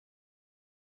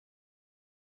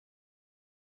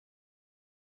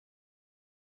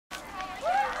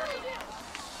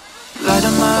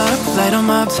light 'em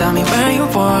up, tell me where you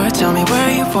were, tell me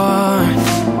where you were.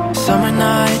 Summer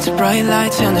nights, bright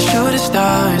lights and the shooting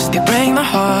stars, they break my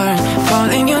heart.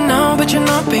 Calling you now, but you're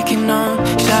not picking up.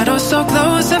 Shadows so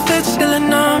close, if it's still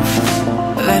enough.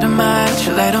 Light a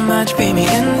match, beat me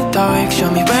in the dark, show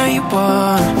me where you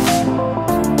were.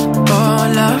 Oh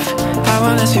love, I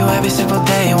will miss you every single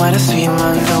day when I swim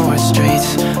on lower streets.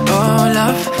 Oh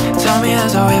love, tell me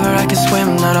there's a river I can swim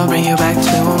that'll bring you back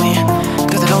to me.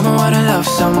 Cause I don't know how to love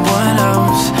someone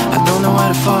else, I don't know how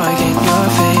to forget your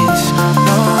face.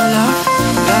 No love,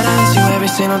 gotta miss you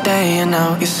every single day and now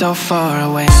you're so far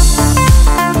away.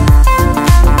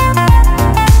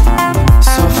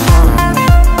 So far away.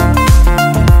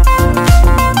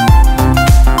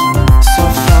 So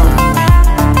far away.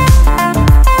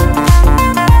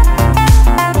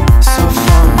 So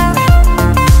far away.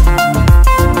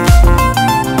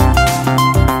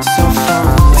 So far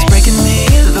away. It's breaking me,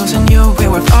 losing you, we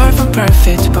were far from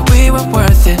perfect, but we were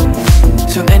worth it.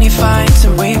 Too many fights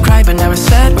and we cried but never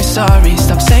said we're sorry.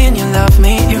 Stop saying you love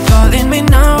me, you're calling me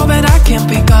now but I can't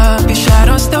pick up. Your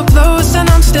shadow's still close and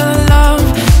I'm still in love.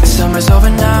 The summer's over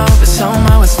now but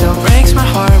somehow it still breaks my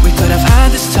heart. We could have had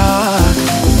this talk.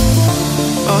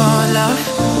 Oh love,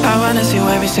 I wanna see you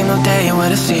every single day and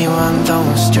wanna see you on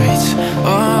those streets.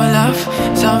 Oh love,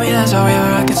 tell me there's a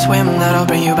river I can swim that'll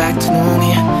bring you back to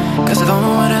me. Cause I don't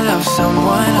know how to love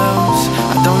someone else,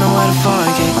 I don't know how to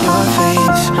forget your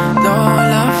face. No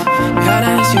love, gotta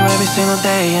miss you every single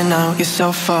day and now you're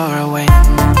so far away.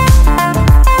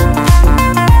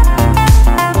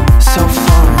 So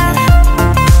far away.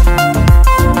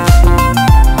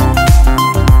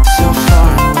 So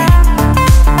far away.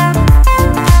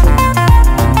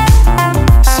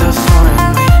 So far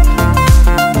away.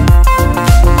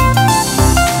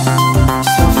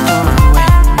 So far away.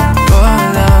 Oh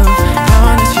love, I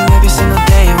wanna see you every single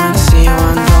day, I wanna see you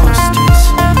on those streets.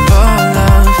 Oh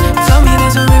love, tell me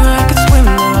there's a river I could swim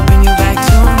that'll bring you back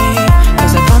to me.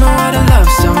 Cause I don't know how to love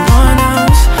someone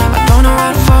else, I don't know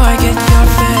how to forget your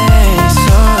face.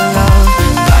 Oh love,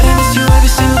 gotta miss you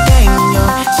every single day when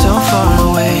you're so far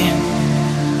away.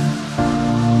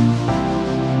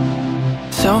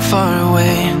 So far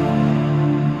away.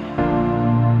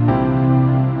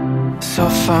 So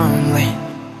far away.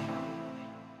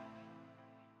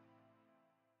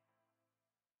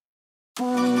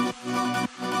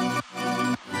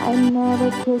 I never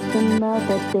kissed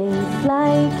another day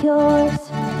like yours.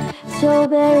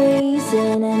 Strawberries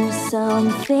and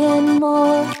something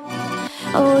more.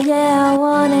 Oh yeah, I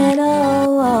want it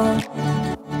all.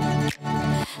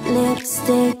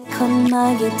 Lipstick on my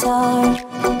guitar.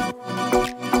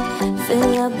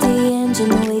 Fill up the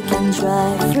engine, we can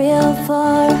drive real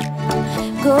far.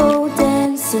 Go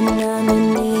dancing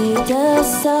underneath the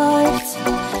stars.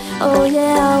 Oh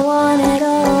yeah, I want it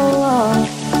all.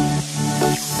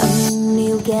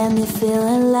 You get me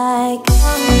feeling like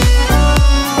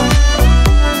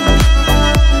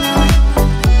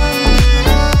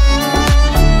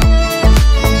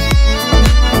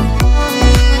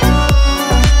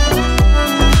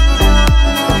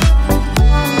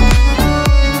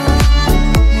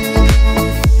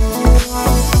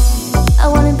I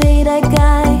wanna be that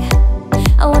guy,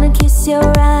 I wanna kiss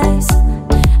your eyes,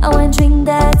 I wanna drink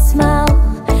that smile,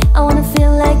 I wanna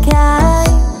feel like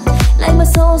my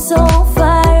soul's so on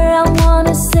fire. I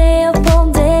wanna stay up all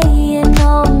day and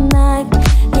all night.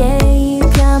 Yeah, you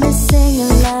got me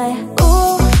singing like,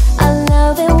 ooh, I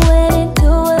love it when you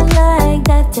do it like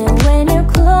that. And when you're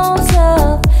close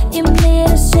up, you make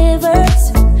the shivers.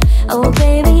 Oh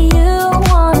baby, you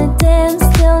wanna dance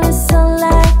till the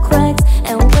sunlight cracks.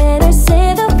 And when I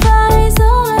say the party's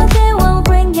over, they will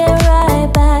bring it right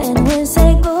back. And we'll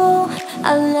say, ooh,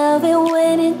 I love it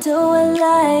when you do it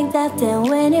like that. And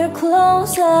when you're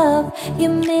close up, you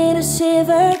made the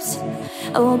shivers.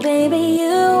 Oh baby,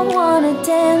 you wanna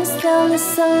dance till the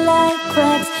sunlight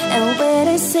cracks. And when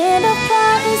they say the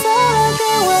party's over,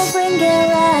 they will bring it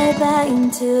right back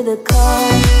into the car.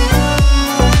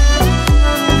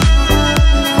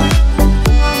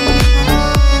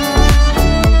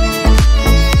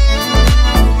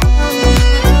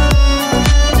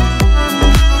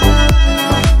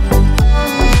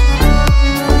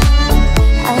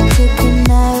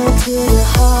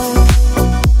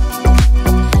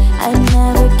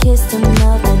 Kissed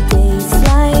another days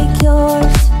like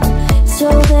yours.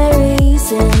 Strawberries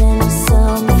and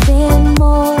something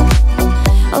more.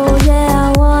 Oh yeah, I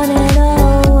want it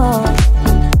all.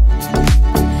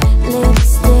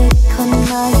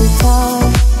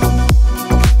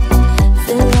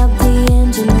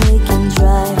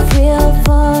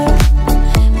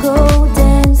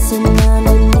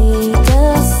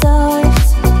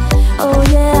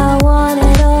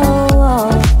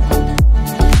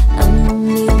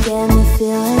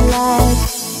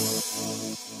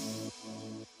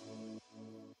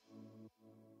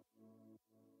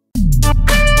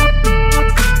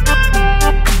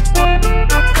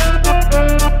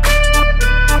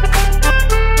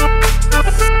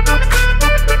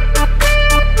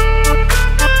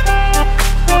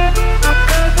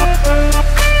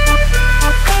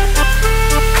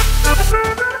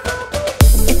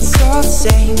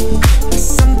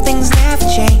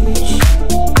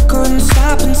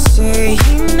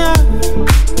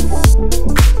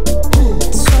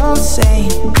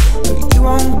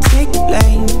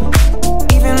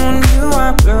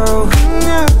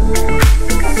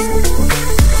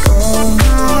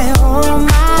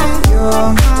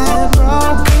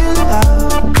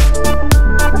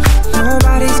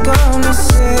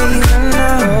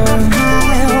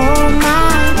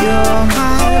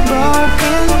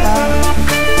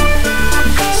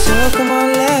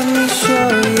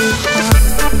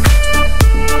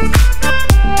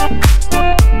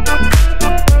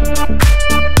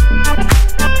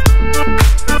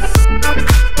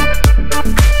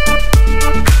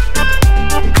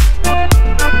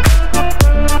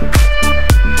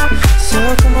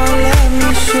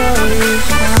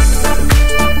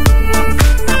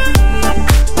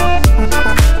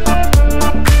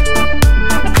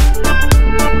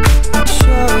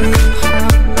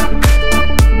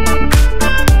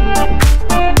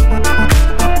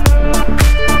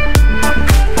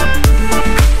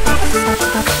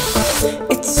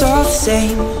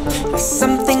 same, like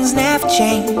some things never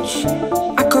change.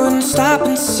 I couldn't stop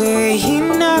and say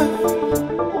enough.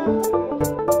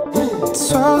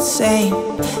 It's all the same,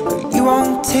 but you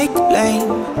won't take the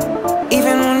blame,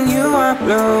 even when you are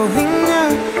blowing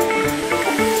up.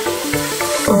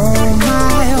 Oh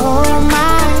my,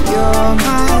 you're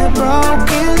my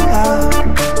broken love.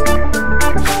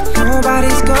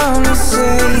 Nobody's gonna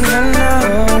save enough.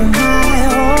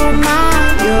 Oh my,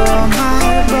 you're my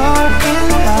broken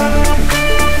love.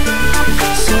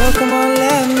 So come on,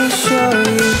 let me show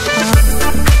you how.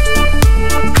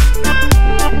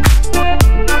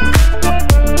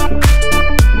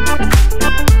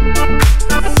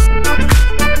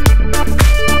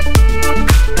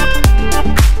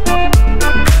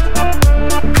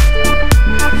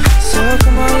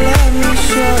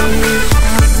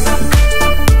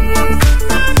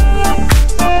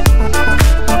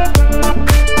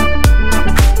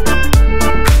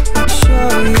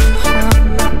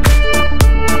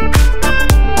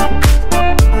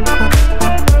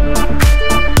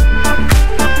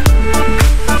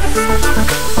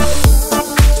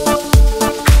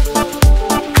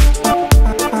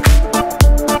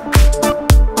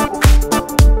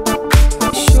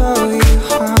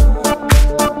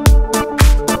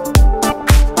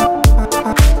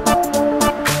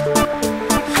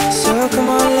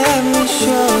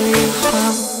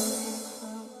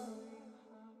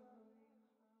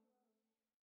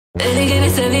 Deli gibi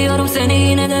seviyorum seni,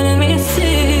 yine denemişsin.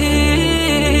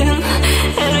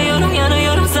 Eriyorum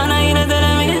yanıyorum sana, yine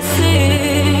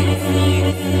denemişsin.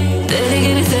 Deli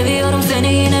gibi seviyorum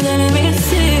seni, yine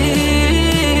denemişsin.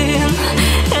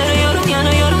 Eriyorum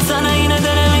yanıyorum sana, yine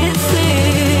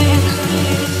denemişsin.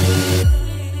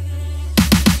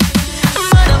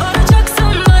 Bana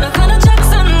varacaksın, bana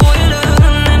kanacaksın. Bu yılın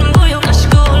en büyük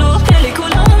aşkı olup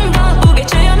pelikulanda. Bu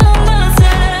gece yanımda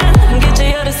sen, gece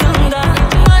yarısında.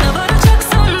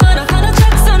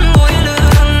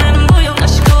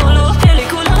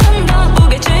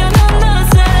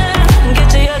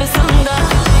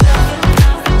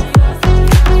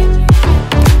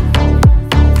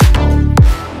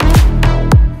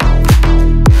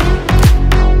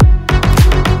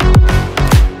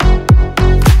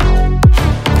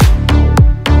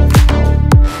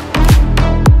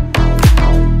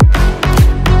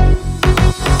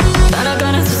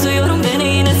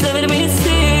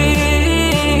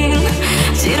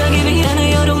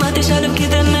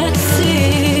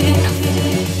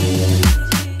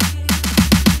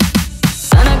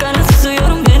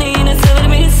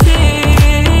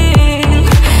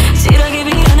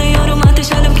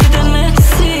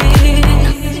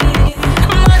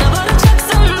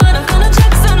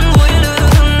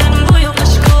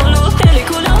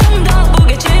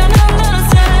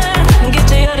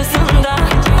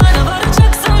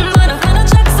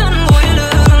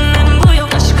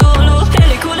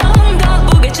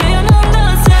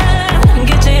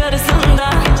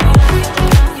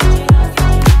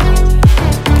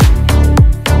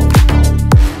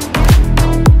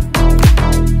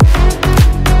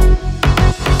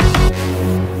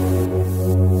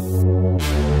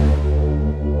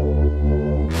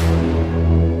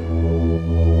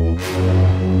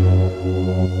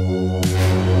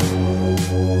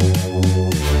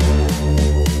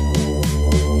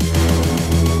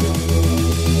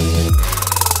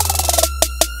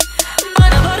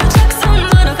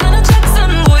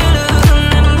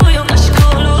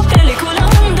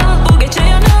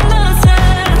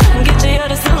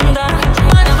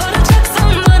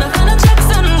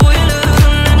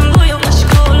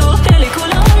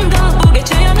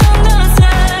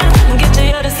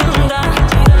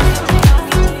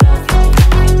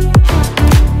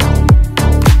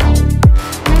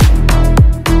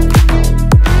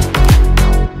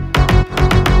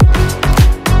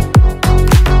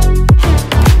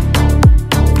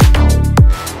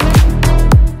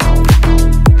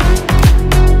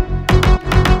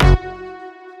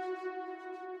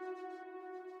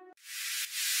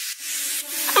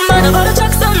 Bana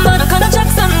varacaksın, bana